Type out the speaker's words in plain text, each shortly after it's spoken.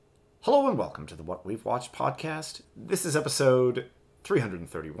Hello and welcome to the What We've Watched podcast. This is episode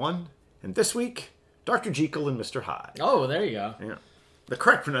 331, and this week, Dr. Jekyll and Mr. Hyde. Oh, there you go. Yeah. The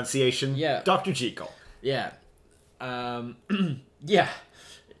correct pronunciation, Yeah. Dr. Jekyll. Yeah. Yeah.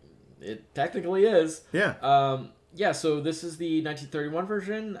 It technically is. Yeah. Yeah, so this is the 1931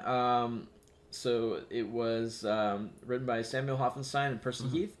 version. So it was written by Samuel Hoffenstein and Percy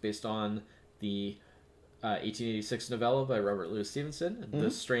Heath, based on the 1886 novella by Robert Louis Stevenson,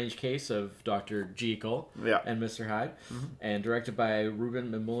 The Strange Case of Dr. Jekyll and Mr. Hyde, and directed by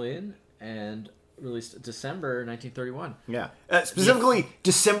Ruben Mamoulian, and released December 1931. Yeah. Specifically,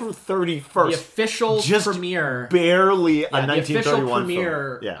 December 31st. The official just premiere. Barely a The 1931 official film.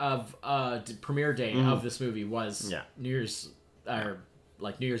 premiere Yeah. premiere day of this movie was Yeah. New Year's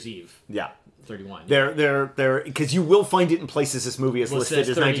Eve. Yeah. 31. They're because you will find it in places this movie is listed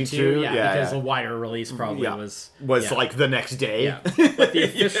as 92. Because the wider release probably was like the next day. Yeah. But the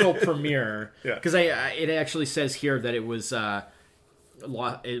official premiere, Yeah. because it actually says here that it was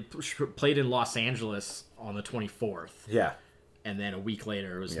it played in Los Angeles on the 24th. Yeah. And then a week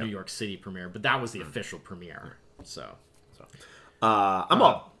later it was New York City premiere, but that was the official premiere. So I'm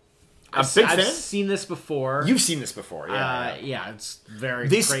a big fan. I've seen this before. You've seen this before, yeah. Yeah, it's great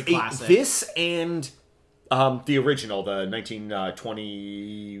classic. This and the original, the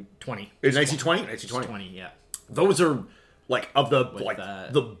 1920... 20. 1920? 1920, yeah. Those are, like, of the, With,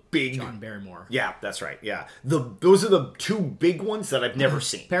 the big... John Barrymore. Yeah, that's right, yeah. Those are the two big ones that I've never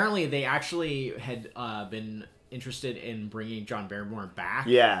seen. Apparently, they actually had been interested in bringing John Barrymore back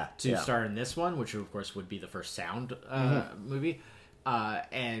to star in this one, which, of course, would be the first sound movie. But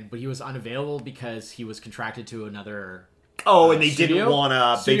he was unavailable because he was contracted to another and they studio? didn't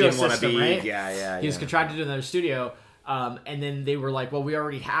want to be right? Yeah. He was contracted to another studio, and then they were like, well, we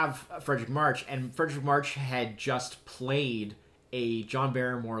already have Frederick March, and Frederick March had just played a John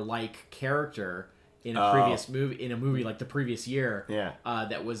Barrymore like character in a previous movie, like the previous year.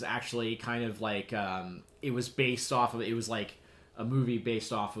 That was actually kind of like it was like a movie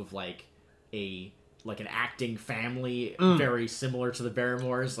based off of like an acting family, very similar to the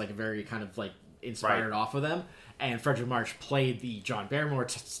Barrymores, like very kind of like inspired off of them. And Frederick March played the John Barrymore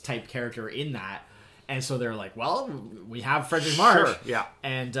type character in that. And so they're like, well, we have Frederick March. Sure, yeah.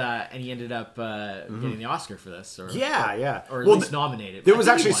 And he ended up getting the Oscar for this. Or at Well, least nominated. There was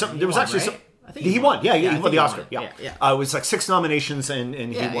actually some... I think he won. Yeah, he won the Oscar. Yeah. It was like 6 nominations, and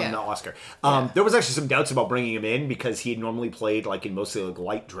he won the Oscar. There was actually some doubts about bringing him in because he had normally played like in mostly like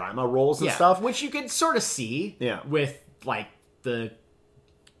light drama roles and stuff, which you could sort of see. Yeah. With like the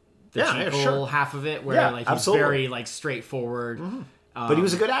Jekyll half of it, where like he's absolutely. very like straightforward. But he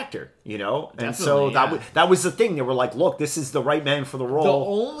was a good actor, you know, and Definitely, so that was the thing. They were like, "Look, this is the right man for the role." The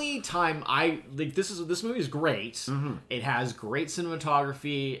only time this movie is great. It has great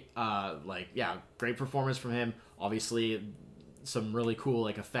cinematography, great performance from him. Obviously, some really cool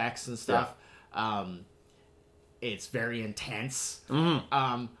like effects and stuff. It's very intense.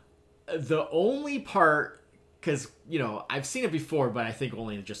 The only part, because I've seen it before, but I think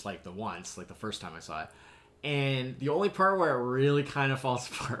only just like the once, like the first time I saw it. And the only part where it really kind of falls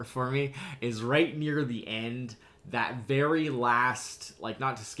apart for me is right near the end, that very last, like,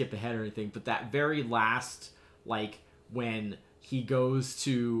 not to skip ahead or anything, but that very last, like, when he goes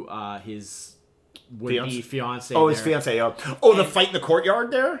to his would-be fiance. Oh, his fiance. The fight in the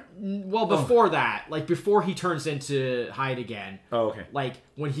courtyard there? Well, before that, like, before he turns into Hyde again. Oh, okay. Like,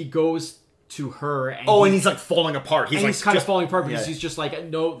 when he goes to her, and and he's like falling apart. He's kind of falling apart because he's just like,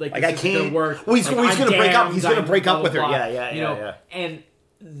 no, like I this can't. isn't gonna work. Well, he's like, going to break up. He's going to break up with her. Blah, Yeah. And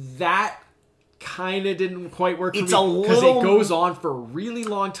that kind of didn't quite work. It's for me because it goes on for a really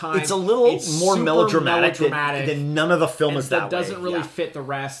long time. It's a little more melodramatic. Than none of the film is that way. That doesn't really fit the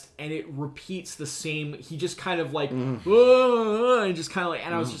rest, and it repeats the same. He just kind of like, and just kind of like,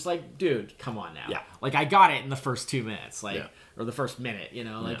 and I was just like, dude, come on now. Yeah. Like I got it in the first 2 minutes, or the first minute,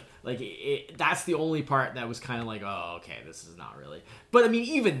 that's the only part that was kind of like, oh, okay, this is not really. But I mean,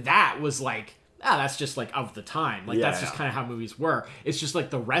 even that was like, that's just like of the time. Like that's just kind of how movies were. It's just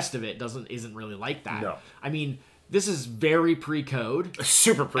like the rest of it isn't really like that. No. I mean, this is very pre-code.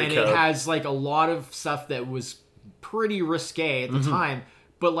 Super pre-code. And it has like a lot of stuff that was pretty risque at the time,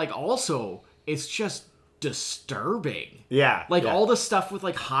 but like also it's just disturbing. Yeah. Like all the stuff with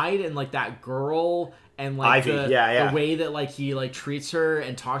like Hyde and like that girl and like Ivy. The way that like he like treats her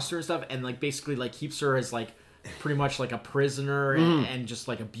and talks to her and stuff and like basically like keeps her as like pretty much like a prisoner and just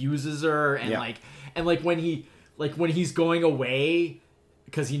like abuses her and like when he's going away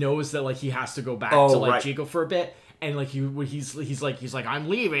because he knows that like he has to go back to like Jekyll for a bit and like he's like I'm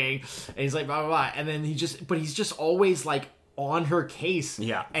leaving and he's like blah blah blah and then he's just always like on her case.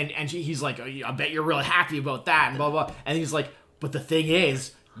 Yeah. And he's like, oh, I bet you're really happy about that, and blah, blah. And he's like, but the thing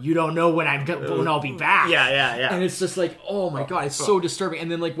is, you don't know when I'll be back. Yeah. And it's just like, oh my god, it's so disturbing.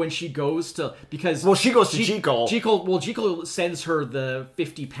 And then like when she goes to, because she goes to Jekyll. Jekyll sends her the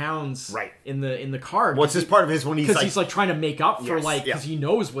 50 pounds right in the card. What's his part of his when he's like trying to make up for because he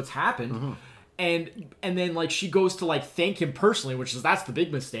knows what's happened. Mm-hmm. And then like she goes to like thank him personally, that's the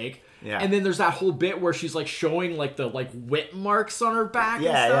big mistake. Yeah. And then there's that whole bit where she's like showing like the like whip marks on her back. Yeah,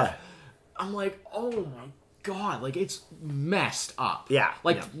 and stuff. Yeah. I'm like, oh my god, like it's messed up. Yeah.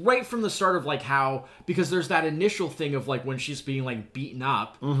 Like right from the start of like how, because there's that initial thing of like when she's being like beaten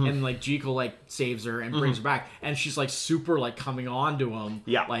up and like Jekyll like saves her and brings her back, and she's like super like coming on to him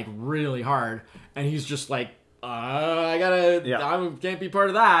like really hard, and he's just like, I can't be part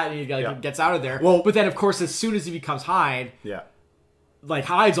of that, and he gets out of there. Well, but then of course as soon as he becomes Hyde, like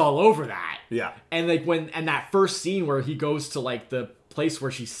Hyde's all over that. Yeah. And like and that first scene where he goes to like the place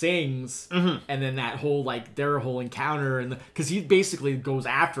where she sings, and then that whole like their whole encounter, and because he basically goes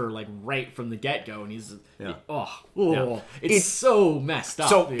after her like right from the get-go, and he's it's so messed up.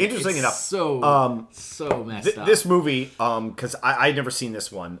 So dude. interesting enough, so messed up. This movie, because I'd never seen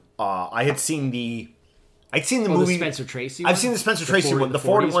this one. I'd seen the movie. The Spencer Tracy one? I've seen the Spencer Tracy one, the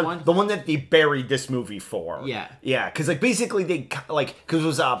 40 one, the one that they buried this movie for. Yeah. Yeah, because like basically they like, because it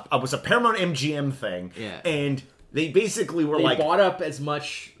was a Paramount MGM thing. Yeah. And they basically were they bought up as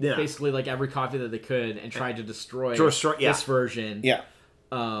much, basically like every copy that they could, and tried to destroy this version. Yeah.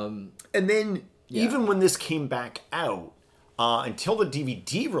 And then even when this came back out, until the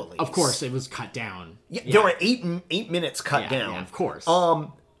DVD release, of course it was cut down. Yeah, there were 8 minutes cut down. Yeah, of course.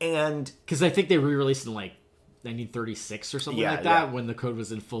 And because I think they re-released in like 1936 or something like that, when the code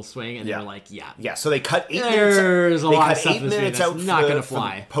was in full swing, and they were like, so they cut 8 minutes. There's a lot of stuff 8 minutes out not going to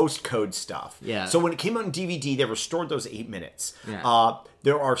fly. Post-code stuff. Yeah. So when it came out on DVD, they restored those 8 minutes. Yeah.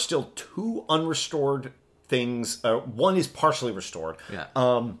 There are still 2 unrestored things. One is partially restored.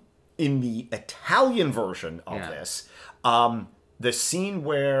 Yeah. In the Italian version of this, the scene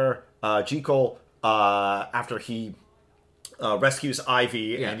where Jekyll, after he rescues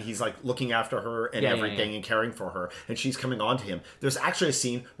Ivy, and he's like looking after her and everything and caring for her, and she's coming on to him. There's actually a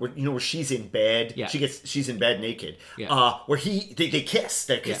scene where where she's in bed. Yeah. She's in bed naked. Yeah. Where they kiss.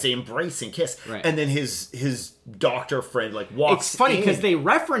 They embrace and kiss. Right. And then his doctor friend like walks. It's funny because they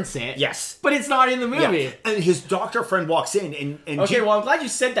reference it. Yes. But it's not in the movie. Yeah. And his doctor friend walks in and okay, well I'm glad you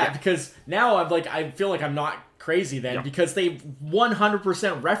said that, because now I feel like I'm not crazy then, because they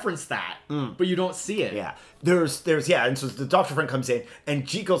 100% reference that, but you don't see it. Yeah. There's and so the doctor friend comes in, and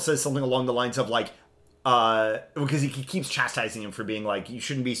Jekyll says something along the lines of like, because he keeps chastising him for being like, you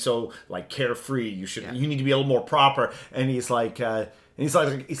shouldn't be so like carefree, you need to be a little more proper, and he's like he's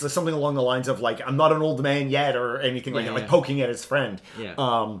like something along the lines of like, I'm not an old man yet, or anything like that, like poking at his friend.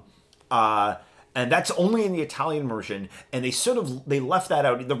 And that's only in the Italian version, and they left that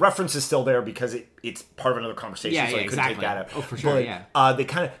out. The reference is still there because it's part of another conversation, so they couldn't take that out. Oh, for sure, They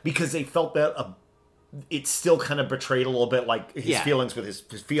kind of, because they felt that it still kind of betrayed a little bit like his feelings with his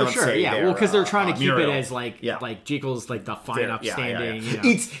fiancée. For sure, yeah. Well, because they're trying to keep Muriel. it as like Jekyll's like the fine, upstanding. You know.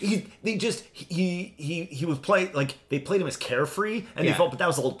 He was playing like, they played him as carefree, and they felt, but that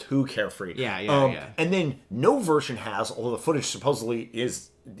was a little too carefree. Yeah. And then no version has, although the footage supposedly is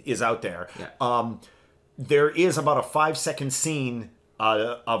out there. Yeah. There is about a 5-second scene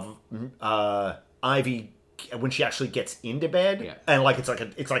of Ivy when she actually gets into bed, and like it's like a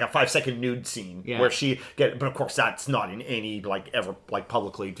 5-second nude scene where but of course that's not in any like ever like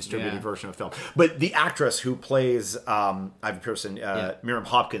publicly distributed version of film. But the actress who plays Ivy Pearson, Miriam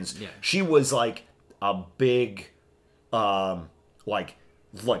Hopkins, she was like a big like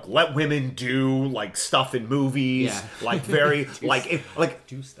let women do like stuff in movies, like very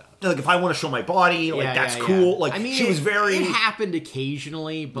do stuff. Like if I want to show my body, that's cool. Like, I mean, she was very. It happened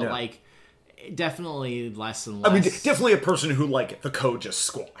occasionally, but like definitely less and less. I mean, definitely a person who like the code just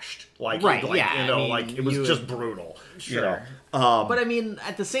squashed. Like, right? Like, yeah, you know, I mean, like it was just brutal. Sure. You know? But I mean,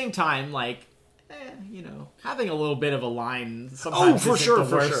 at the same time, like. You know, having a little bit of a line sometimes isn't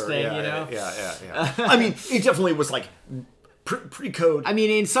the worst thing. Yeah, you know. Yeah. I mean, it definitely was like. Pre-code. I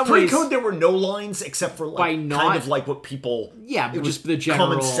mean, in some ways, pre-code there were no lines except for like kind of like what people. Yeah, it was just the general.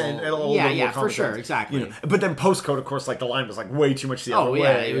 Common sense. For sure, exactly. You know? But then post-code, of course, like the line was like way too much the other way. Oh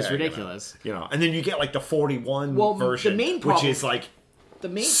yeah, it was ridiculous. You know, and then you get like the 41 version, the main problem, which is like the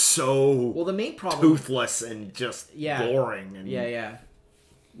main problem, toothless and just boring. And, yeah.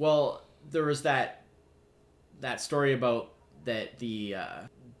 Well, there was that story about that the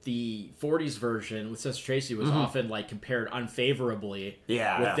 40s version with Spencer Tracy was often like compared unfavorably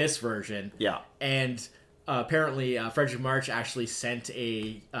with this version. Yeah. And apparently Frederick March actually sent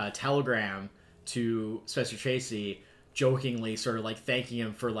a telegram to Spencer Tracy, jokingly sort of like thanking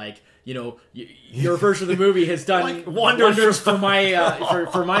him for like, you know, your version of the movie has done like wonders for my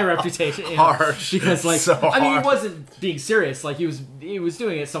for my reputation. You know? Harsh. Because like so I mean, he harsh. wasn't being serious. Like he was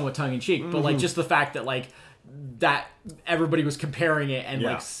doing it somewhat tongue in cheek, but like just the fact that like that everybody was comparing it and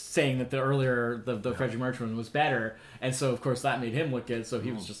like saying that the earlier the Frederick March one was better, and so of course that made him look good. So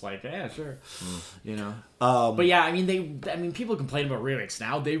he was just like, yeah, sure, you know. But yeah, I mean, people complain about remakes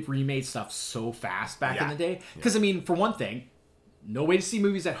now. They remade stuff so fast back in the day because I mean, for one thing, no way to see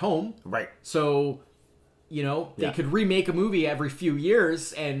movies at home, right? So you know they could remake a movie every few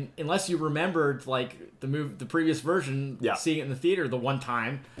years, and unless you remembered like the previous version, seeing it in the theater the one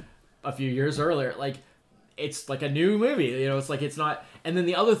time a few years earlier, like. It's like a new movie, you know. It's like it's not. And then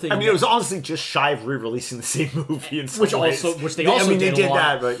the other thing, I mean, it was honestly just shy of re-releasing the same movie in some ways. Which they also did a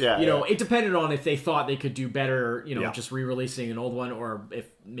lot. That, but you know, it depended on if they thought they could do better, you know, just re-releasing an old one, or if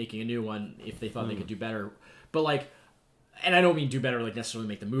making a new one, if they thought they could do better. But like, and I don't mean do better like necessarily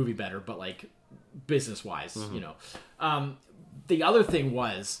make the movie better, but like business wise, you know. The other thing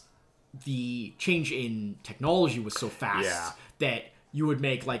was the change in technology was so fast that. You would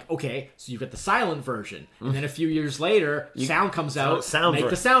make like, okay, so you've got the silent version, and then a few years later, sound comes out, make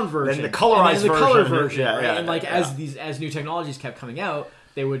the sound version, then the colorized and then the color version, version. right? And like as new technologies kept coming out,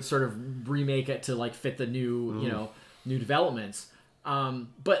 they would sort of remake it to like fit the new, you know, new developments.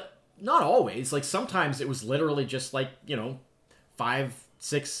 But not always. Like sometimes it was literally just like, you know, 5,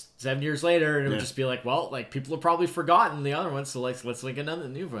 6, 7 years later, and it would just be like, well, like people have probably forgotten the other one, so like let's make another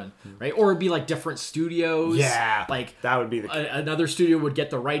new one, right? Or it'd be like different studios. Yeah, like that would be another studio would get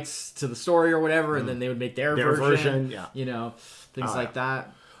the rights to the story or whatever, and then they would make their version. Yeah, you know, things like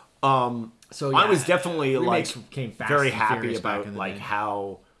that. So yeah, I was definitely like very happy about like day.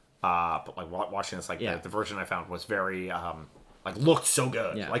 how, but like watching this, like the version I found was very like looked so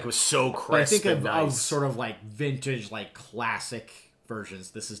good, like it was so crisp. But I think of, nice. Of sort of like vintage, like classic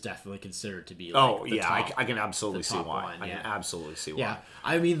versions, this is definitely considered to be like top, I can absolutely see why. One, I can absolutely see why. Yeah,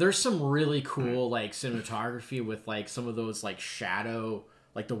 I mean, there's some really cool like cinematography with like some of those like shadow,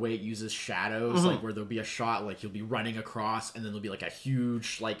 like the way it uses shadows, like where there'll be a shot like you'll be running across, and then there'll be like a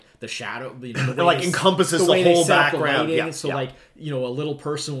huge like the shadow, you know, it like encompasses the whole background. So like, you know, a little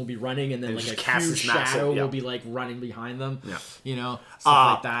person will be running, and then like a huge shadow will be like running behind them. Yeah, you know,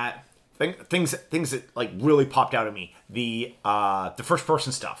 stuff like that. Things that like really popped out at me. The first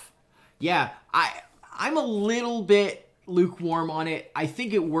person stuff. Yeah, I'm a little bit lukewarm on it. I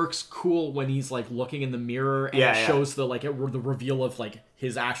think it works cool when he's like looking in the mirror and it shows the like the reveal of like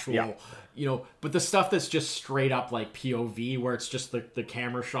his actual you know, but the stuff that's just straight up like POV where it's just the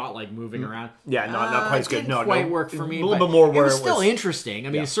camera shot like moving around. Yeah, not quite as good. No, quite work for me. A little bit more where it was still interesting. I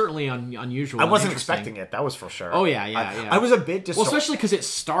mean, it's certainly unusual. I wasn't expecting it. That was for sure. Oh yeah. I was a bit just especially because it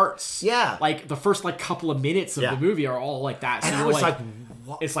starts. Yeah, like the first like couple of minutes of the movie are all like that. So and you're I was like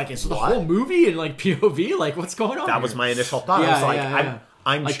it's like it's the whole movie in like POV. Like what's going on? That was my initial thought. I was like,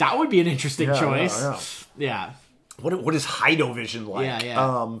 I'm like that would be an interesting choice. Yeah. What is Heidovision like?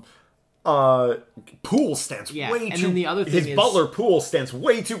 Yeah. Poole stands way too. And then the other thing his butler Poole stands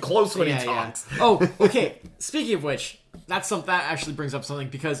way too close when he talks. Oh, okay. Speaking of which, that actually brings up something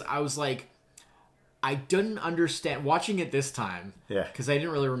because I was like, I didn't understand watching it this time. Yeah. Because I didn't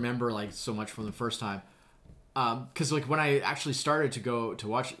really remember like so much from the first time. Because like when I actually started to go to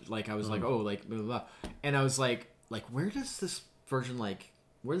watch it, like I was like, oh, like blah, blah, blah. And I was like where does this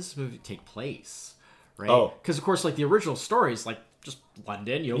movie take place? Right? Oh. Because of course, like the original story is like just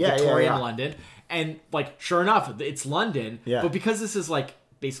London, you know, Victorian London, and like sure enough, it's London. Yeah. But because this is like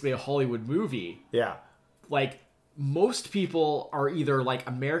basically a Hollywood movie, like most people are either like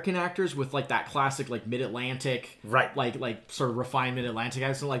American actors with like that classic like mid-Atlantic, right? Like sort of refined mid-Atlantic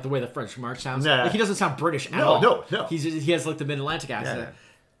accent, like the way the French March sounds. Nah. Like he doesn't sound British at all. No. He has like the mid-Atlantic accent,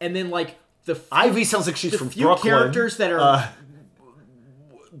 and then like Ivy sounds like she's from few Brooklyn. Characters that are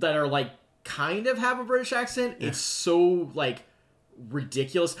like kind of have a British accent. It's so like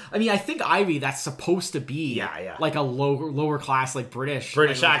ridiculous. I mean, I think Ivy that's supposed to be like a lower class like British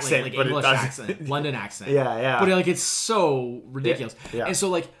accent, like but English it doesn't. accent, London accent. Yeah. But like it's so ridiculous. Yeah. And so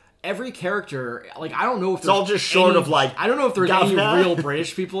like every character, like I don't know if it's all just short of like I don't know if there's any real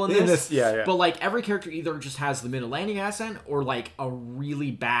British people in this. Yeah. But like every character either just has the Mid-Atlantic accent or like a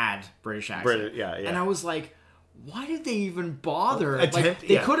really bad British accent. Yeah. And I was like, why did they even bother?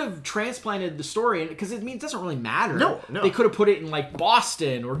 They could have transplanted the story, because it doesn't really matter. No. They could have put it in like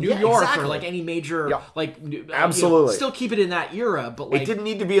Boston or New York or like any major absolutely. Still keep it in that era, but like it didn't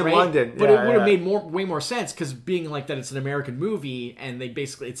need to be in London. But it would have made way more sense, because being like that it's an American movie and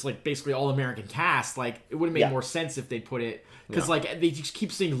it's basically all American cast. Like it would have made more sense if they put it. Because like they just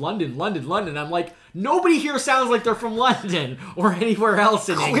keep saying London, London, London. I'm like, nobody here sounds like they're from London or anywhere else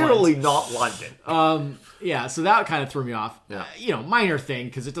in England. Clearly not London. Yeah, so that kind of threw me off. Yeah. Minor thing,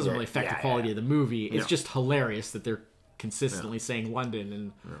 because it doesn't really affect the quality of the movie. It's just hilarious that they're consistently saying London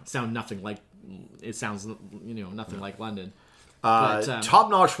and sound nothing like. It sounds nothing like London.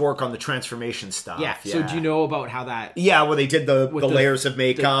 Top-notch work on the transformation stuff. Yeah. So do you know about how that? Yeah, well, they did the layers of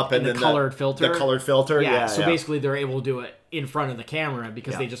makeup and then the colored filter. The colored filter. Yeah. So basically, they're able to do it in front of the camera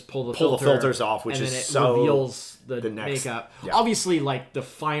because they just pull the filters off, which is so reveals the makeup. Yeah. Obviously, like the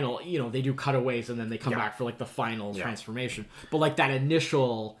final, they do cutaways and then they come back for like the final transformation. But like that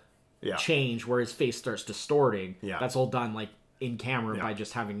initial change where his face starts distorting, that's all done like in camera by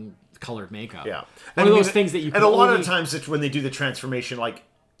just having colored makeup. Yeah, one of those things that you can and a lot of times it's when they do the transformation, like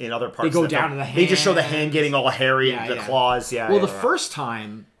in other parts, they go down to the hand. They just show the hand getting all hairy and the claws. Yeah. Well, the first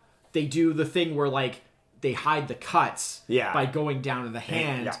time they do the thing where like they hide the cuts by going down to the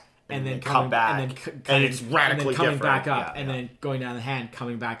hand. And then come back, and it's radically coming different. back up, and then going down the hand,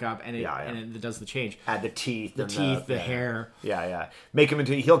 coming back up, and it does the change. Add the teeth, the hair. Yeah. Make him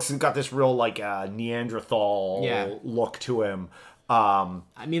into. He's got this real like Neanderthal look to him.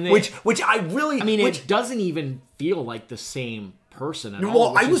 Which I really. It doesn't even feel like the same person at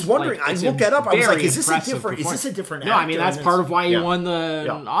all. Well, I was wondering. I looked that up. I was like, is this a different? No, that's part of why he won the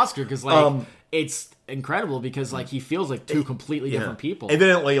Oscar, because it's incredible, because like he feels like two completely different people.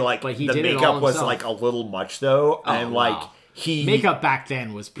 Evidently, like but the makeup was like a little much though, and like makeup back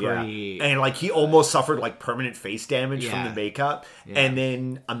then was pretty, and like he almost suffered like permanent face damage from the makeup, and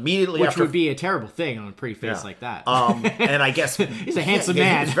then immediately which would be a terrible thing on a pretty face like that. And I guess he's a handsome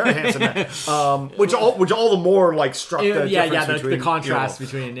man. He's a very handsome man. Which all the more like struck the difference between the contrast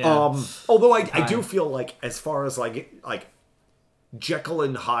between. Although I do feel like as far as like Jekyll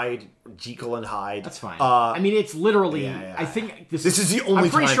and Hyde. That's fine. It's literally. I think this is the only. I'm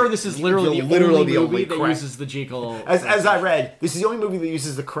pretty sure this is literally the only movie that uses the Jekyll. As I read, this is the only movie that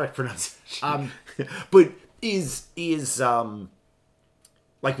uses the correct pronunciation. But is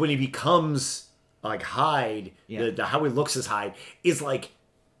like when he becomes like Hyde, how he looks as Hyde is like.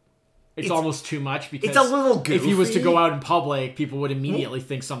 It's almost too much, because it's a little goofy. If he was to go out in public, people would immediately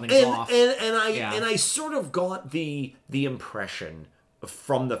think something's off. And I sort of got the impression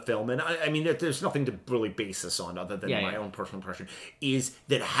from the film, and I mean, there's nothing to really base this on other than my own personal impression, is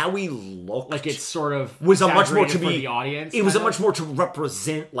that how he looked, like it's sort of was a much more to be the audience. It was a much more to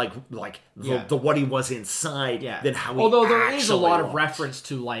represent like the what he was inside than how. Although there is a lot of reference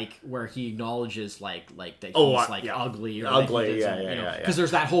to like where he acknowledges like that he's ugly or ugly, because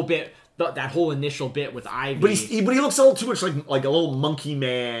there's that whole bit. That whole initial bit with Ivy, but he looks a little too much like a little monkey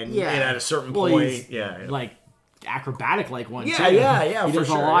man. At a certain point, like acrobatic like one. Yeah, too. yeah. He does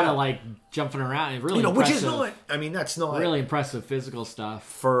a lot of like jumping around. And really, which is not. I mean, that's not really impressive physical stuff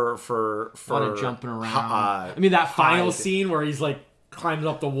for a lot of jumping around. that final scene where he's like climbing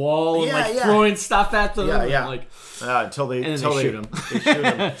up the wall and throwing stuff at them. Until they shoot him. They shoot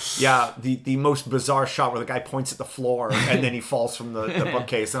him. Yeah, the most bizarre shot where the guy points at the floor and then he falls from the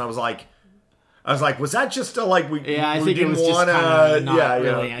bookcase, and I was like, was that just a like we? Yeah, I we think didn't it was just kind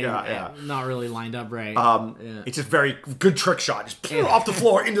of not really lined up right. It's just very good trick shot, just off the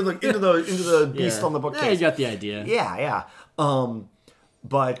floor into the beast on the bookcase. Yeah, you got the idea. Yeah.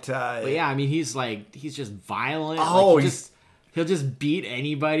 But yeah, he's just violent. Oh, he'll just beat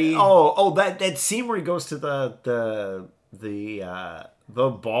anybody. That scene where he goes to the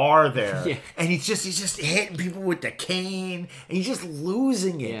bar there, and he's just hitting people with the cane, and he's just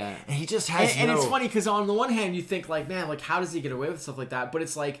losing it, and he just has. And it's funny because on the one hand you think like, man, like how does he get away with stuff like that? But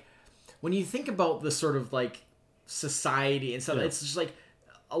it's like when you think about the sort of like society and stuff, it's just like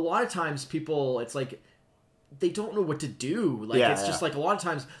a lot of times people, it's like they don't know what to do. Like it's just like a lot of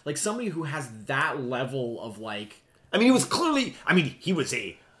times like somebody who has that level of like. He was clearly. He was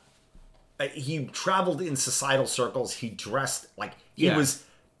he traveled in societal circles. He dressed like he was.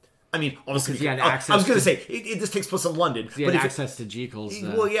 Obviously, he had access. I was going to say this takes place in London. He had access to Jekyll's.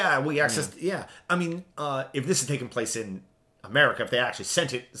 We accessed. Yeah, if this had taken place in America, if they actually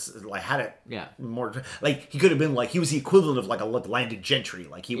sent it, like had it, Yeah. more like he could have been like he was the equivalent of like a landed gentry,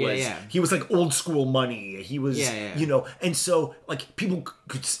 like he was, he was like old school money. He was, you know, and so like people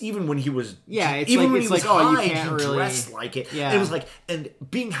could even when he was, it's even like, when it's he was like, oh, you high, can't he really dressed like it. Yeah. And it was like, and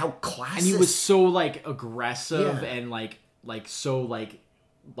being how classist, and he was so like aggressive and like so like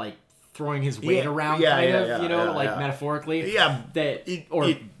throwing his weight around, kind of, you know, like metaphorically, that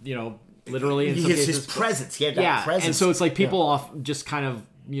you know. Literally, in some cases, his presence. He had that presence, and so it's like people off just kind of,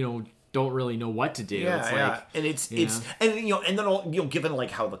 you know, don't really know what to do. It's like, and it's and you know, and then you know, given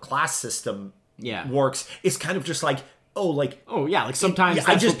like how the class system works, it's kind of just like like sometimes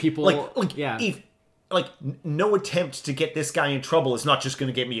that's what people like no attempt to get this guy in trouble is not just going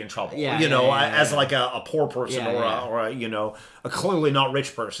to get me in trouble. As like a poor person or a you know, a clearly not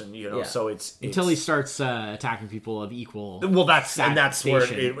rich person. You know, so it's until he starts attacking people of equal. Well, that's where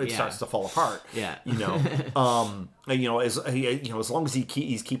it starts to fall apart. Yeah, you know, you know, as long as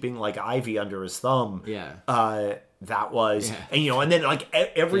he's keeping like Ivy under his thumb. Yeah. That was, and you know, and then like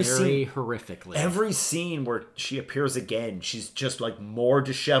every very scene, horrifically, every scene where she appears again, she's just like more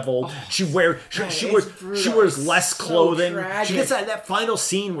disheveled. She wears less clothing. Tragic. She gets that final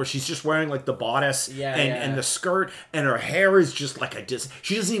scene where she's just wearing like the bodice and the skirt, and her hair is just like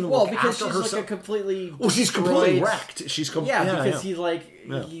she doesn't even look because after she's herself. like a completely she's completely wrecked. She's because he like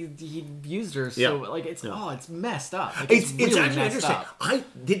he used her, so like it's it's messed up. Like, it's really actually interesting. up. I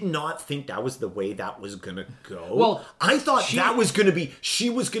did not think that was the way that was gonna go. Well, I thought that was gonna be she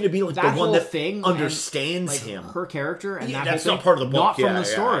was gonna be like the one that understands him, her character, and that's not part of the book, not from the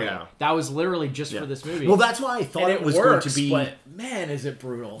story. That was literally just for this movie. Well, that's why I thought it was going to be. But man, is it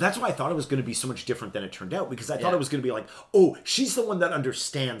brutal! That's why I thought it was going to be so much different than it turned out, because I thought it was going to be like, oh, she's the one that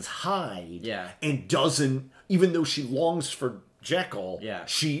understands Hyde, and doesn't, even though she longs for Jekyll,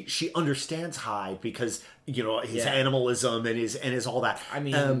 she understands Hyde because, you know, his animalism and his all that. I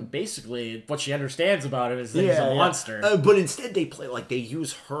mean, basically, what she understands about him is that he's a monster. But instead, they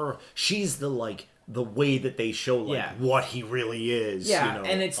use her. She's the way that they show what he really is. Yeah, you know?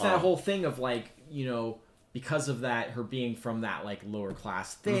 And it's that whole thing of like, you know, because of that, her being from that like lower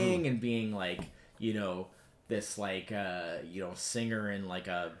class thing and being like, you know, this like you know, singer in like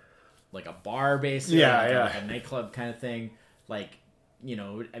a bar basically, like a nightclub kind of thing. Like, you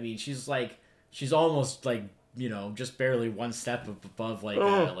know, I mean, she's almost like, you know, just barely one step above like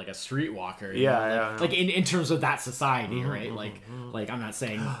a streetwalker. Like in terms of that society, right? Like I'm not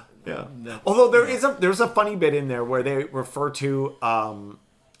saying. Although there's a funny bit in there where they refer to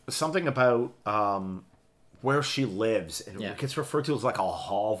something about where she lives, and it gets referred to as like a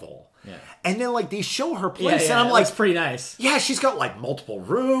hovel. Yeah. And then like they show her place, and I'm like, it's pretty nice. Yeah, she's got like multiple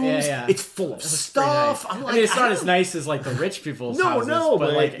rooms. It's full of stuff. Nice. I mean, it's not as nice as like the rich people's houses,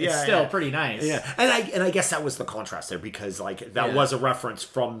 but like it's still pretty nice. Yeah, and I guess that was the contrast there, because like that was a reference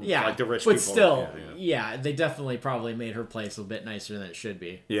from like the rich people. But still, they definitely probably made her place a bit nicer than it should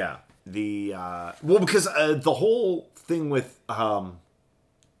be. Yeah. Because the whole thing with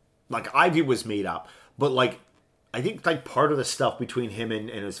like Ivy was made up, but like I think like part of the stuff between him and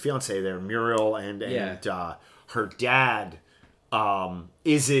his fiancée there, Muriel, and her dad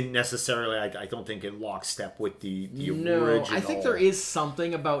isn't necessarily, I don't think, in lockstep with the original. I think there is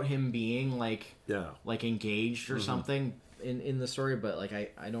something about him being like engaged or something in the story, but like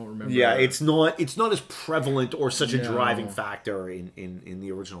I don't remember. Yeah, it's not as prevalent or such a driving factor in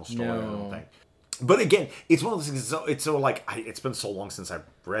the original story. I don't think. But again, it's one of those things. It's so like it's been so long since I've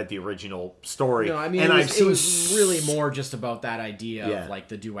read the original story. No, I mean, and it was really more just about that idea of like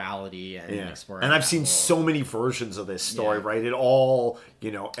the duality and exploring. And I've seen so many versions of this story, right? It all, you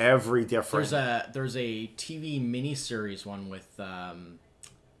know, every different. There's a TV miniseries one with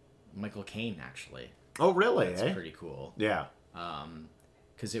Michael Caine, actually. Oh, really? That's pretty cool. Yeah.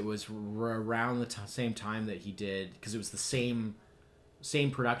 Because it was around the same time that he did, because it was the same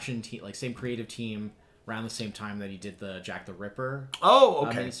production team, like same creative team, around the same time that he did the Jack the Ripper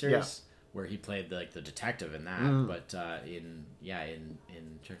miniseries, where he played the detective in that. But in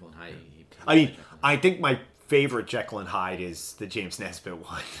Jekyll and Hyde, I think my favorite Jekyll and Hyde is the James Nesbitt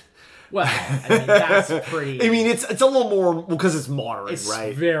one. Well, I mean, that's pretty. I mean, it's a little more because it's modern, right?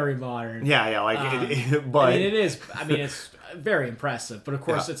 It's very modern. Yeah, like, but I mean, it is. I mean, it's very impressive, but of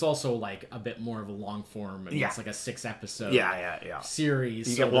course, it's also like a bit more of a long form. I mean, it's like a 6-episode series.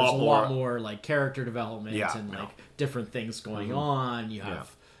 You so get there's a lot more like character development and like different things going on. You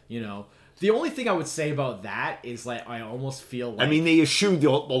have, you know. The only thing I would say about that is like I almost feel like, I mean, they eschewed a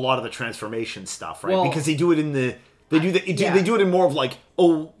lot of the transformation stuff, right? Because they do it in the They do they do it in more of like,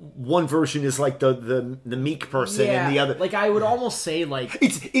 oh, one version is like the meek person and the other. Like I would almost say like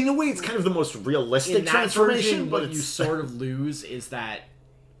it's in a way it's kind of the most realistic transformation, but what you sort of lose is that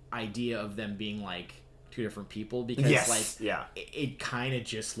idea of them being like two different people, because it kind of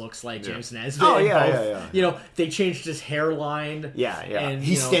just looks like James Nesbitt. Oh yeah. You know, they changed his hairline. And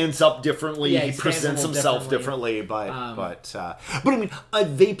he stands up differently. He presents himself differently. But I mean,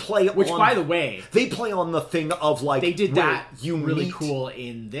 they play. Which, by the way, they play on the thing of like they did that really cool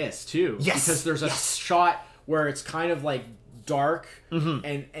in this too. Yes, because there's a shot where it's kind of like dark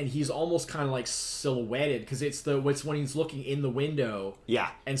and he's almost kind of like silhouetted, because it's when he's looking in the window.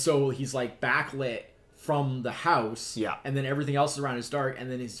 And so he's like backlit from the house, and then everything else around is dark, and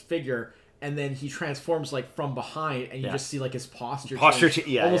then his figure, and then he transforms like from behind, and you just see like his posture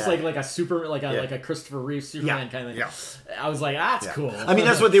almost like a super like a Christopher Reeve Superman kind of thing. I was like, that's cool. I mean,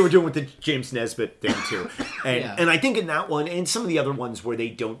 that's what they were doing with the James Nesbitt thing too, and I think in that one and some of the other ones where they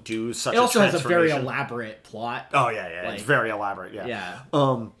don't do such. It also has a very elaborate plot. Oh yeah, like, it's very elaborate.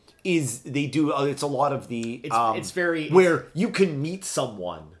 Is they do it's a lot of the it's very where you can meet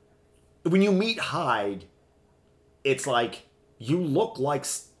someone. When you meet Hyde, it's like, you look like...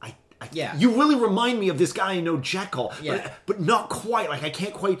 You really remind me of this guy I know, Jekyll. But not quite. Like, I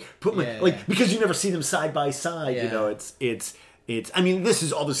can't quite put my... because you never see them side by side, you know, it's... I mean, this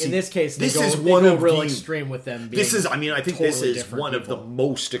is obviously... In this case, they go real extreme with them being I think this is one of the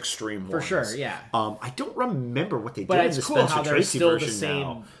most extreme ones. For sure, yeah. I don't remember what they did in the Spencer Spencer Tracy version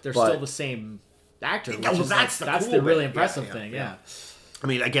now. They're still the same actor. That's the really impressive thing, yeah. I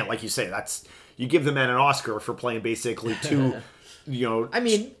mean, again, like you say, you give the man an Oscar for playing basically two, you know... I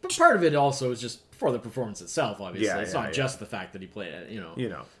mean, but part of it also is just for the performance itself, obviously. It's not just the fact that he played it, you know.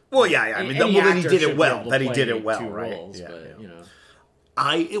 Well, I mean, that he did it well. That he did it well, right? Roles, you know.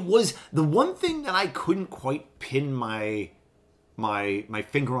 It was the one thing that I couldn't quite pin my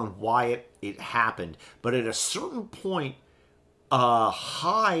finger on why it happened, but at a certain point,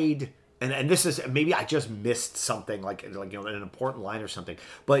 Hyde... And this is, maybe I just missed something, like you know, an important line or something.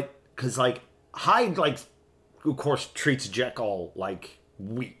 But, because, like, Hyde, like, of course, treats Jekyll, like,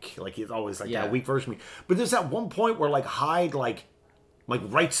 weak. Like, he's always, like, that weak version of me. But there's that one point where, like, Hyde, like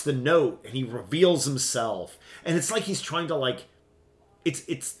writes the note, and he reveals himself. And it's like he's trying to, like,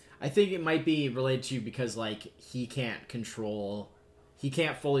 it's... I think it might be related to, because, like, he can't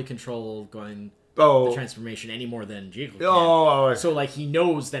fully control going... the transformation any more than Jekyll can. So like he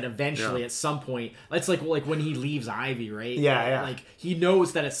knows that eventually at some point, it's like when he leaves Ivy, right? Like he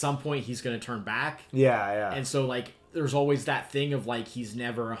knows that at some point he's going to turn back. And so like there's always that thing of like he's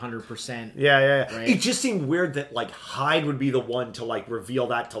never 100%. Right? It just seemed weird that like Hyde would be the one to like reveal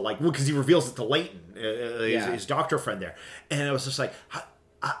that to like, because he reveals it to Leighton, his doctor friend there, and I was just like,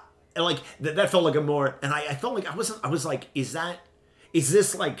 and like that felt like a more, and I felt like I was like, is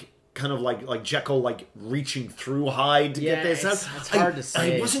this like kind of like Jekyll like reaching through Hyde to get this? It's hard to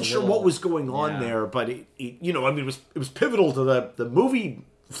say. I wasn't sure what was going on there, but it you know, I mean, it was pivotal to the movie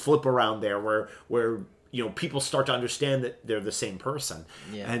flip around there where you know, people start to understand that they're the same person.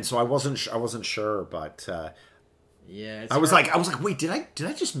 And so I wasn't sure, but I was like, wait, did I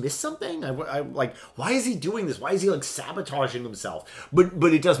just miss something? I like, why is he doing this? Why is he like sabotaging himself?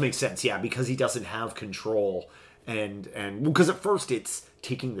 But it does make sense, because he doesn't have control, and because at first it's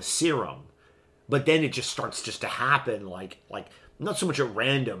taking the serum, but then it just starts just to happen like not so much at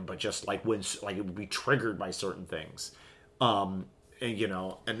random, but just like when like it would be triggered by certain things, and you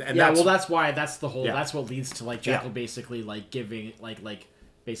know, and that's why that's the whole that's what leads to like Jekyll basically like giving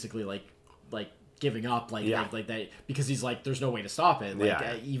basically giving up like that, because he's like, there's no way to stop it.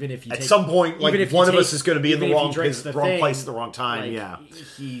 Like even if you at some point, like if one of us is going to be in the wrong place at the wrong time. Like,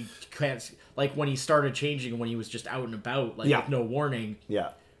 he can't. Like when he started changing, when he was just out and about, like with no warning.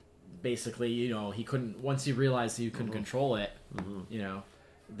 Basically, you know, he couldn't. Once he realized he couldn't control it, you know,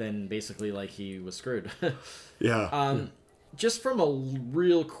 then basically like he was screwed. Just from a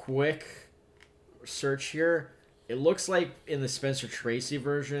real quick search here, it looks like in the Spencer Tracy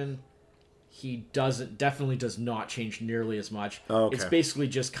version, he definitely does not change nearly as much. It's basically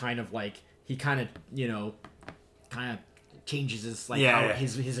just kind of like he kind of changes his like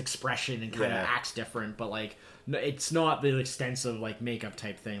his expression and kind of acts different, but like it's not the extensive like makeup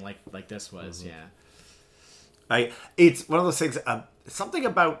type thing like this was. It's one of those things. Something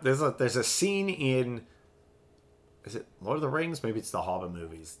about there's a scene in, is it Lord of the Rings? Maybe it's the Hobbit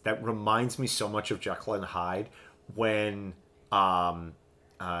movies that reminds me so much of Jekyll and Hyde when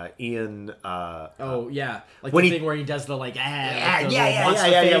Ian like when the thing where he does the like the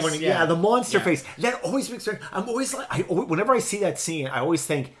monster face, that always makes me, I'm always like, whenever I see that scene I always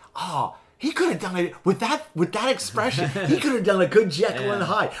think, He could have done it with that expression. He could have done a good Jekyll and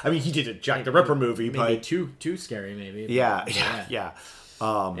Hyde. I mean, he did a Jack the Ripper movie, maybe but too scary, maybe. Yeah.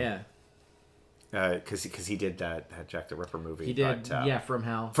 Because he did that Jack the Ripper movie. He did, From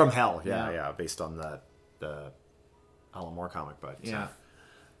Hell. From Hell, yeah, based on the Alan Moore comic, but yeah.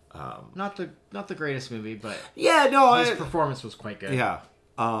 Not the greatest movie, but his performance was quite good. Yeah.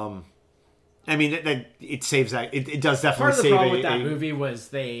 I mean, it saves that. It does definitely Part of the save problem with that movie was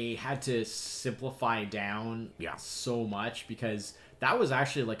they had to simplify down so much because that was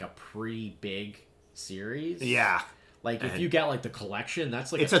actually like a pretty big series. Yeah. Like if you get like the collection,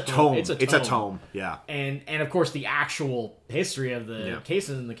 that's like it's a tome. It's a tome. Yeah. And of course the actual history of the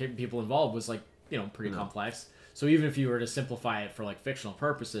cases and the people involved was like, pretty complex. So even if you were to simplify it for like fictional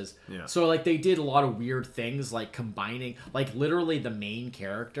purposes, so like they did a lot of weird things like combining, like literally the main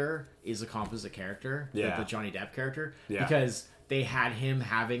character is a composite character, the Johnny Depp character, because they had him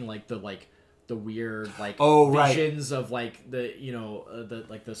having like the weird like visions of like the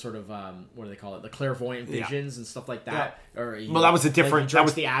the sort of what do they call it, the clairvoyant visions and stuff like that. Or that was a different. Like, that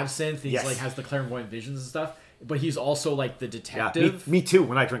was the absinthe. He's like has the clairvoyant visions and stuff. But he's also like the detective. Me too.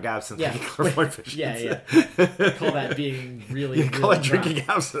 When I drink absinthe, I get clairvoyant visions. Call that being really. Call that drinking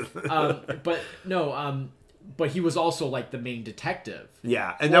absinthe. But he was also like the main detective.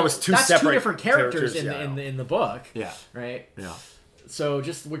 Yeah, and that was two different characters in the book. Yeah. Right. Yeah. So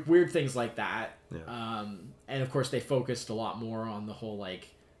just weird things like that. Yeah. And of course they focused a lot more on the whole like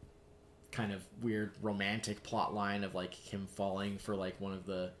kind of weird romantic plot line of like him falling for like one of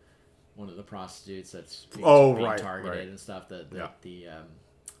the prostitutes that's being targeted and stuff. Can't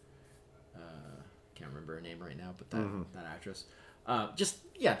remember her name right now, but that actress.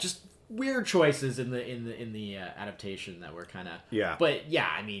 Just weird choices in the adaptation that were kind of But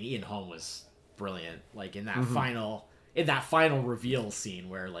I mean, Ian Holm was brilliant. Like in that final reveal scene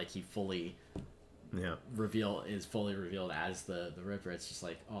where like he fully is fully revealed as the Ripper. It's just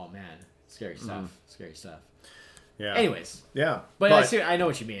like, oh man, scary stuff. Yeah. Anyways. Yeah. But I know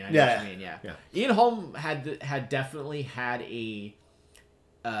what you mean. Yeah. Ian Holm had definitely had a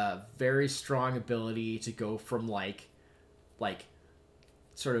very strong ability to go from like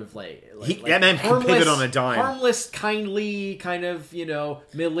sort of pivot on a dime. Harmless, kindly, kind of,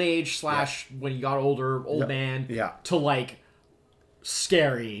 middle-aged / when you got older, old man, to like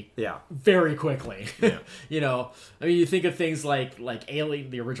scary very quickly. I mean, you think of things like Alien,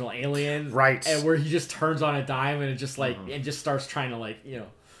 the original Alien, right, and where he just turns on a dime and it just like and just starts trying to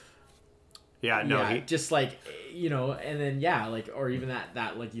just like and then or even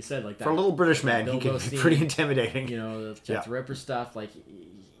that like you said, like that for a little British man he can be pretty intimidating. The Jack the Ripper stuff, like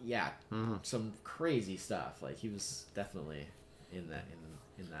some crazy stuff. Like he was definitely in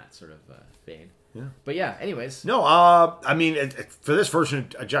that sort of vein. Yeah. But anyways. No, I mean, for this version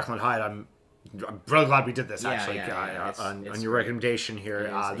of Jekyll and Hyde, I'm really glad we did this, actually, on your recommendation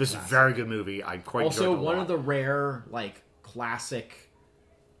here. This is a very good movie. I quite enjoyed it a lot. Also, one of the rare, like, classic,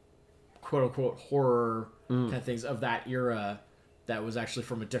 quote-unquote, horror kind of things of that era that was actually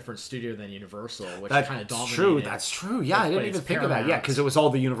from a different studio than Universal, which kind of dominated. That's true. Yeah, I didn't even think of that. Yeah, because it was all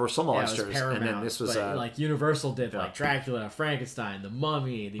the Universal monsters, and then this was like Universal did like Dracula, Frankenstein, The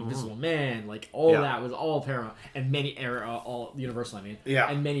Mummy, The Invisible Man, like all that was all Paramount, and many all Universal. I mean,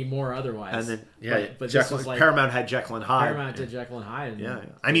 and many more otherwise. And then but this was like Paramount had Jekyll and Hyde. Paramount did Jekyll and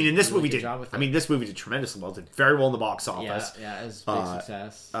Hyde. I mean, in this movie did. I mean, this movie did tremendously well. Did very well in the box office. Yeah, it was a big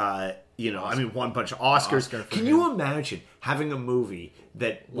success. I mean, won a bunch of Oscars. Can you imagine having a movie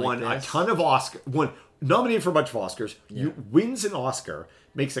that won a ton of Oscars, nominated for a bunch of Oscars, wins an Oscar,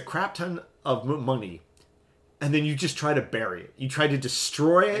 makes a crap ton of money, and then you just try to bury it. You try to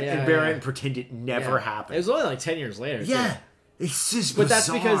destroy it and bury it and pretend it never happened. It was only like 10 years later. Yeah. Too. It's just bizarre. But that's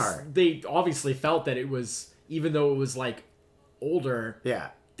because they obviously felt that it was, even though it was like older,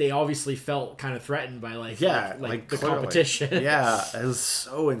 they obviously felt kind of threatened by like the competition. It was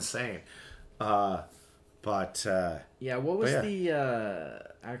so insane. What was the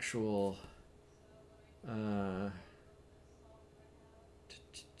actual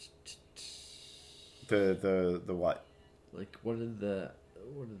the what? Like what did the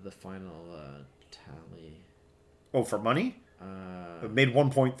final tally? Oh, for money? It made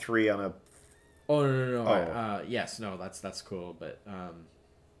 1.3 on a. Oh no! Yes, no, that's cool, but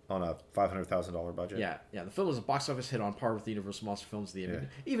on a $500,000 budget. Yeah. The film was a box office hit on par with the Universal monster films.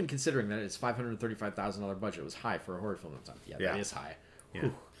 Even considering that its $535,000 budget was high for a horror film at the time. That is high. Yeah.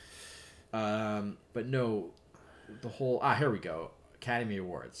 But no, the whole here we go. Academy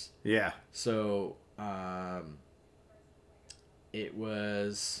Awards. Yeah. So it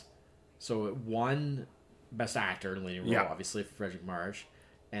won Best Actor in leading role, obviously, for Frederick March.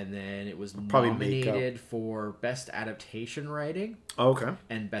 and then it was Probably nominated for Best Adaptation Writing. Okay.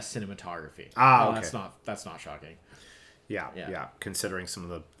 And Best Cinematography. Okay. That's not shocking. Yeah. Considering some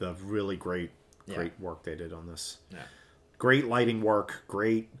of the really great work they did on this. Yeah. Great lighting work.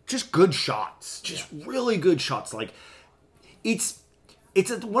 Just good shots. Just really good shots. Like, it's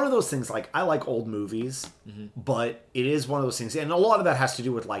one of those things, like, I like old movies, but it is one of those things, and a lot of that has to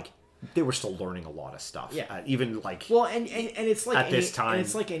do with, like, they were still learning a lot of stuff. Yeah. Even, like... Well, and it's like... At this time... And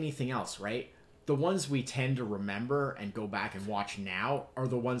it's like anything else, right? The ones we tend to remember and go back and watch now are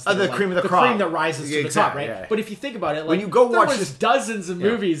the ones that the are cream of the cream crop. that rises to the top, right? Yeah. But if you think about it, like, when you go watch was dozens of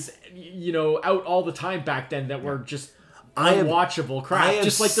movies, out all the time back then that were just unwatchable crap,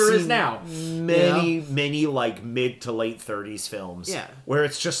 just like there is now. Many like mid to late 30s films, where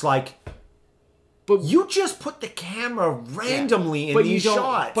it's just like, but you just put the camera randomly in these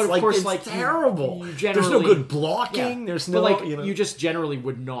shots. But of course, it's like terrible. There's no good blocking. There's no, but you just generally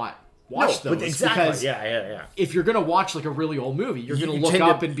would not watch those. Exactly. Because if you're gonna watch like a really old movie, you're gonna look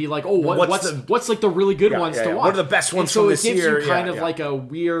up and be like, oh, what's like the really good ones to watch? What are the best ones from this year? So it gives you kind of like a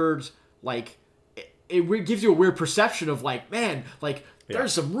weird, like, it gives you a weird perception of like, man, like,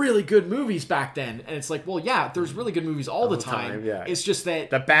 there's some really good movies back then. And it's like, well, there's really good movies all the time. It's just that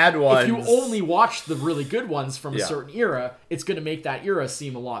the bad ones, if you only watch the really good ones from a certain era, it's going to make that era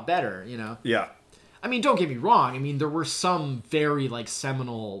seem a lot better, Yeah. I mean, don't get me wrong. I mean, there were some very, like,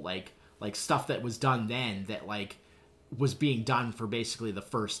 seminal, like stuff that was done then that, like, was being done for basically the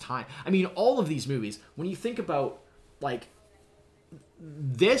first time. I mean, all of these movies, when you think about, like,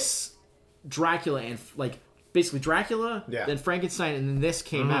 this Dracula and, like, basically Dracula, then Frankenstein, and then this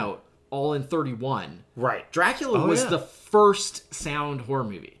came out all in 31. Right. Dracula was the first sound horror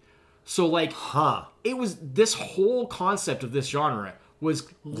movie. So, like, it was, this whole concept of this genre was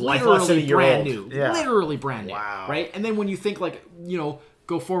literally brand new. Yeah. Literally brand new. Wow. Right? And then when you think, like,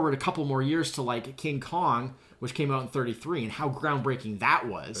 go forward a couple more years to, like, King Kong, which came out in 33, and how groundbreaking that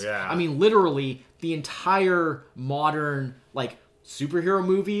was. Yeah. I mean, literally, the entire modern, like, superhero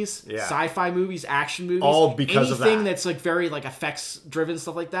movies, sci-fi movies, action movies, all because of that. Anything that's, like, very, like, effects driven,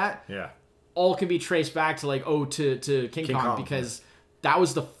 stuff like that. Yeah. All can be traced back to, like, to King Kong because that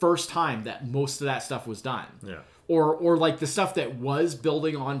was the first time that most of that stuff was done. Yeah. Or like the stuff that was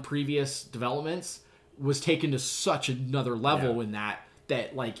building on previous developments was taken to such another level in that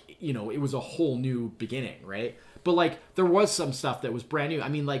like, it was a whole new beginning, right? But, like, there was some stuff that was brand new. I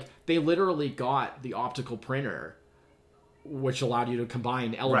mean, like, they literally got the optical printer, which allowed you to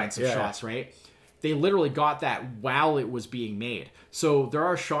combine elements of shots, right? They literally got that while it was being made. So there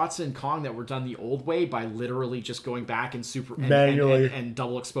are shots in Kong that were done the old way by literally just going back and manually and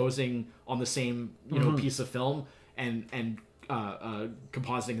double exposing on the same piece of film and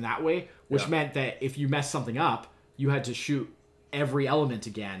compositing that way, which meant that if you messed something up, you had to shoot every element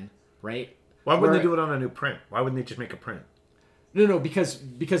again, right? Why wouldn't they do it on a new print? Why wouldn't they just make a print? No, because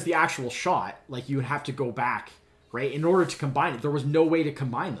the actual shot, like, you would have to go back, right, in order to combine it. There was no way to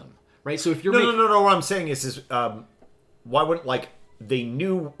combine them, right? So if you're no. What I'm saying is why wouldn't, like, they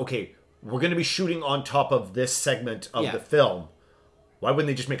knew, okay, we're going to be shooting on top of this segment of the film. Why wouldn't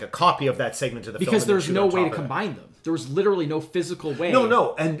they just make a copy of that segment of the film? Because there's no way to combine them. There was literally no physical way.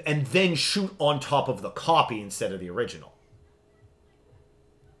 No, and then shoot on top of the copy instead of the original.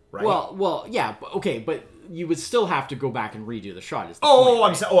 Right? Well, yeah, okay, but you would still have to go back and redo the shot.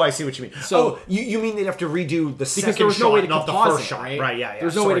 I see what you mean. So you mean they'd have to redo the second there was no shot, way to not the composite, first shot, right? Right? Yeah.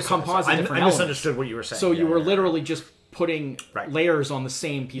 There's no way to composite different elements. I misunderstood what you were saying. So you were literally just putting layers on the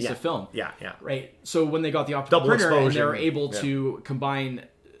same piece of film. Yeah. Right. So when they got the optical printer and they were able to combine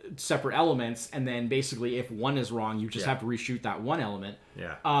separate elements, and then basically if one is wrong, you just have to reshoot that one element.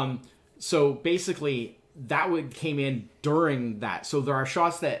 Yeah. So basically, that came in during that. So there are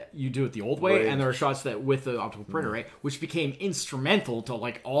shots that you do it the old way, and there are shots that with the optical printer, right, which became instrumental to,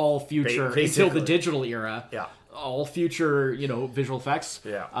 like, all future until the digital era. Yeah. All future, visual effects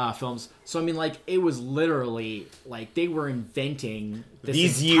films. So I mean, like, it was literally like they were inventing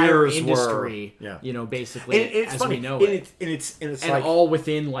this entire industry. Basically, as we know it. And it's and like, all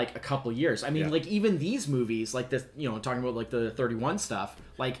within, like, a couple years. I mean, like, even these movies, like this, talking about, like, the 31 stuff,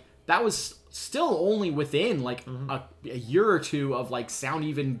 like, that was still only within, like, a year or two of, like, sound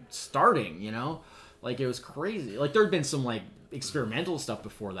even starting. Like, it was crazy. Like, there had been some, like, experimental stuff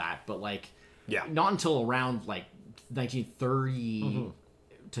before that, but, like. Yeah. Not until around, like, 1930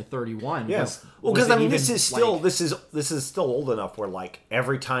 to 31. Yeah. Because I mean, this is still old enough where, like,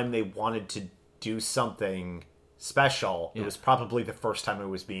 every time they wanted to do something special, it was probably the first time it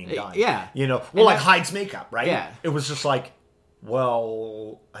was being done. Yeah. Like Hyde's makeup, right? Yeah. It was just like,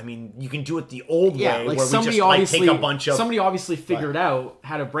 well, I mean, you can do it the old way, like where somebody we just obviously take a bunch of... Somebody obviously figured out,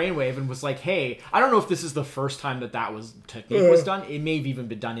 had a brainwave, and was like, hey, I don't know if this is the first time that technique was done. It may have even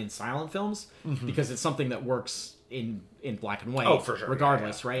been done in silent films, because it's something that works in black and white. Oh, for sure.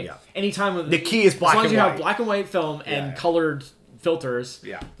 Regardless, right? Yeah. Anytime the key is black and white. As long as you have black and white film and colored filters,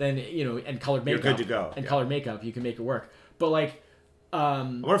 then, and colored makeup. You're good to go. And colored makeup, you can make it work. But, like... I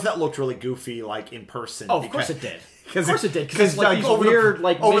wonder if that looked really goofy, like, in person. Oh, of course it did. Of course it did. Because like these weird,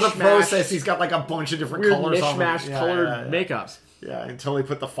 over the process, he's got like a bunch of different colors on mishmashed colored makeups. Yeah, until he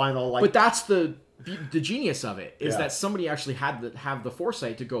put the final like. But that's the genius of it, is that somebody actually had to have the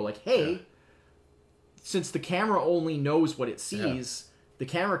foresight to go like, hey, since the camera only knows what it sees, the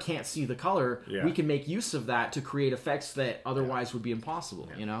camera can't see the color. We can make use of that to create effects that otherwise would be impossible.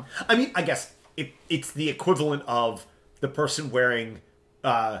 You know. I mean, I guess it's the equivalent of the person wearing.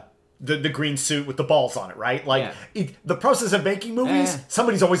 The green suit with the balls on it, right? Like the process of making movies,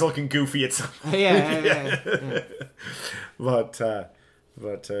 somebody's always looking goofy at something. But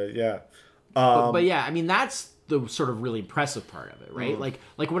yeah. But yeah, I mean that's the sort of really impressive part of it, right?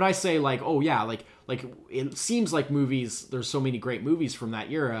 Like when I say like, oh yeah, like it seems like movies. There's so many great movies from that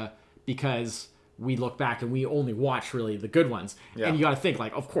era because we look back and we only watch really the good ones, and you got to think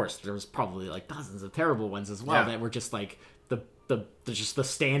like, of course, there was probably like dozens of terrible ones as well that were just like. Just the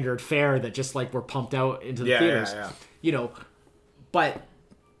standard fare that just like were pumped out into the theaters, you know. But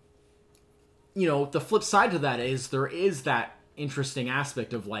you know, the flip side to that is there is that interesting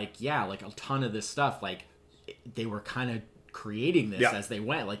aspect of like, like a ton of this stuff, like they were kind of creating this as they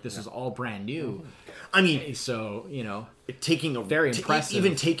went. Like this is all brand new. I mean, so you know, taking a very impressive.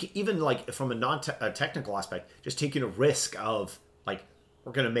 Even like from a technical aspect, just taking a risk of like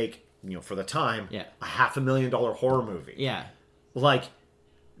we're gonna make for the time a $500,000 horror movie. Yeah. Like,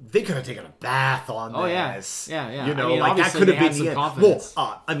 they could have taken a bath on this. Yeah. You know, I mean, like that could have been the end. Confidence.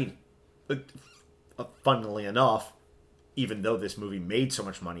 Well, I mean, funnily enough, even though this movie made so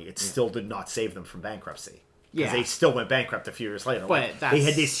much money, it still did not save them from bankruptcy. Because they still went bankrupt a few years later. But they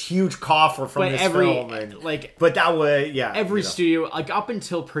had this huge coffer from this film. But that was, every studio, like up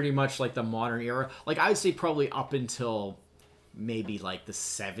until pretty much like the modern era, like I would say probably up until maybe like the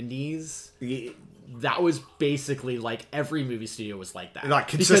 70s. That was basically like every movie studio was like that. Like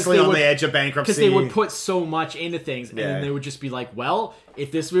consistently on the edge of bankruptcy. Because they would put so much into things and then they would just be like, well, if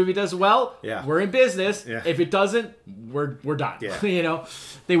this movie does well, we're in business. Yeah. If it doesn't, we're done. Yeah. You know?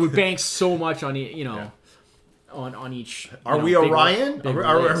 They would bank so much on on each. Are we Orion?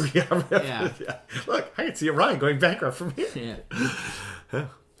 Are we Look, I can see Orion going bankrupt from here. Yeah.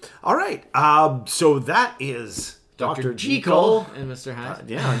 All right. So that is Dr. Jekyll and Mr. Hyde.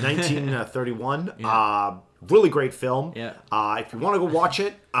 1931. Really great film. Yeah. If you want to go watch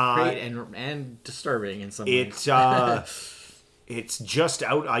it, great and disturbing in some ways. It's just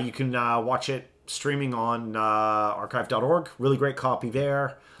out. You can watch it streaming on archive.org. Really great copy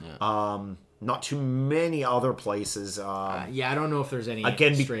there. Yeah. Not too many other places. I don't know if there's any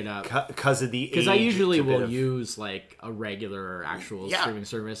straight up because of the age. Because I usually will use like a regular actual streaming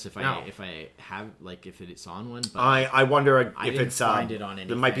service if I have like if it's on one. But I wonder if it's find it on anything.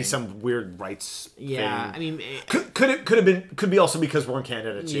 There might be some weird rights. Yeah, thing. I mean, could be also because we're in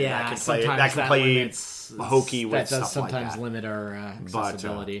Canada too. Yeah, that can play hokey with stuff like that. That does sometimes limit our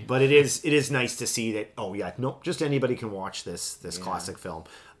accessibility. But it is nice to see that. Just anybody can watch this classic film.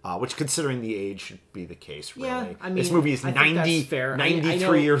 Which, considering the age, should be the case, really. Yeah, I mean, this movie is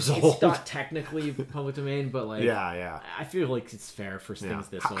 93 years old. It's not technically public domain, but, like... Yeah. I feel like it's fair for things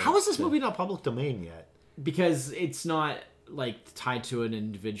this old. How is this movie not public domain yet? Because it's not, like, tied to an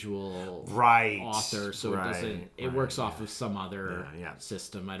individual author, so it doesn't... It works off of some other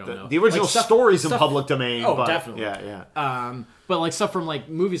system, I don't know. The original story's in public domain. Oh, definitely. Yeah. But like stuff from like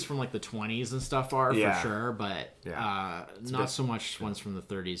movies from like the 20s and stuff are for sure, but not so much ones from the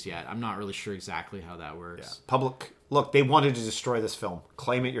 30s yet. I'm not really sure exactly how that works. Yeah. Public. Look, they wanted to destroy this film.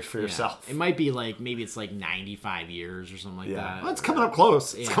 Claim it for yourself. It might be like maybe it's like 95 years or something like that. Well, it's coming up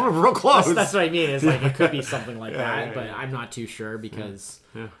close. It's coming up real close. That's what I mean. It's like it could be something like that, but I'm not too sure because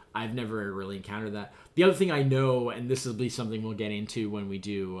I've never really encountered that. The other thing I know, and this will be something we'll get into when we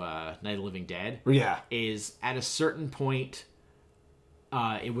do Night of the Living Dead, is at a certain point.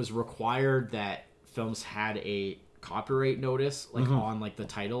 It was required that films had a copyright notice, like on like the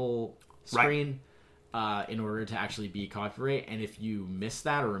title screen, in order to actually be copyright. And if you missed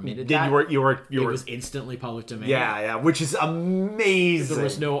that or omitted that, it was instantly public domain. Yeah, which is amazing. There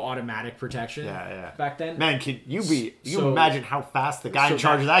was no automatic protection. Back then. Man, can you imagine how fast the guy in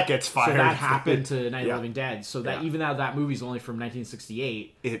charge of that gets fired? So that happened to Night of the Living Dead. So that even though that movie's only from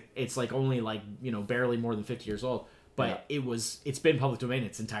 1968, it's like only like barely more than 50 years old. but it's been public domain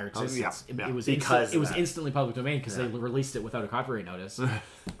its entire existence. It was instantly public domain because they released it without a copyright notice.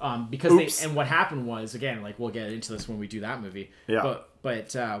 And what happened was, again, like we'll get into this when we do that movie. Yeah.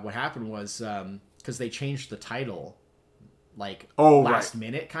 But what happened was because they changed the title. Like last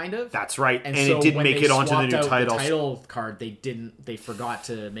minute, kind of. That's right, and so it didn't make it onto the new title. The title card, they forgot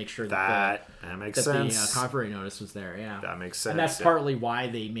to make sure that makes sense. The copyright notice was there. Yeah, that makes sense. And that's partly why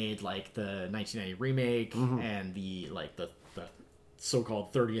they made like the 1990 remake and the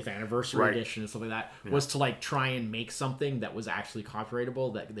so-called 30th anniversary edition and stuff like that was to like try and make something that was actually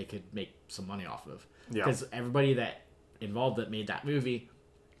copyrightable that they could make some money off of. Because everybody that involved that made that movie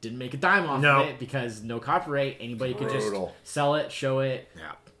didn't make a dime off of it because no copyright. Anybody could just sell it, show it,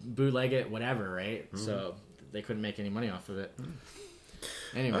 bootleg it, whatever, right? So they couldn't make any money off of it.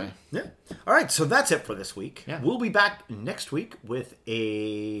 Anyway. All right, so that's it for this week. Yeah. We'll be back next week with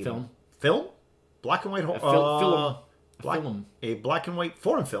a... Film? Black and white... film. A black and white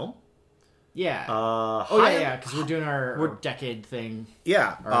foreign film. Yeah. Because we're doing our decade thing.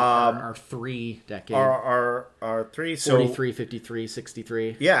 Yeah. Our 3 decade. Our 3. So 43, 53,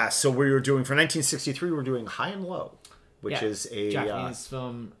 63. Yeah, so we were doing, for 1963, we're doing High and Low, which is a... Japanese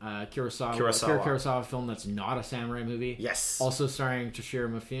film, Kurosawa film that's not a samurai movie. Yes. Also starring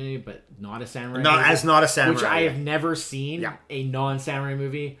Toshiro Mifune, but not a samurai movie. Not a samurai. Which I have never seen a non-samurai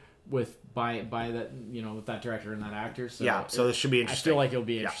movie with... by that, with that director and that actor. So so this should be interesting. I feel like it'll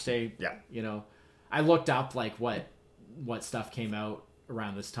be interesting. Yeah. I looked up like what stuff came out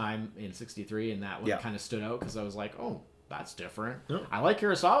around this time in 63, and that one kind of stood out because I was like, oh, that's different. Yeah. I like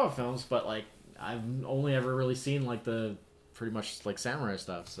Kurosawa films, but like I've only ever really seen like the pretty much like samurai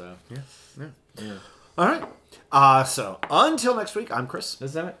stuff. So yeah. All right. So until next week, I'm Chris.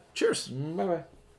 Is that it? Cheers. Bye bye.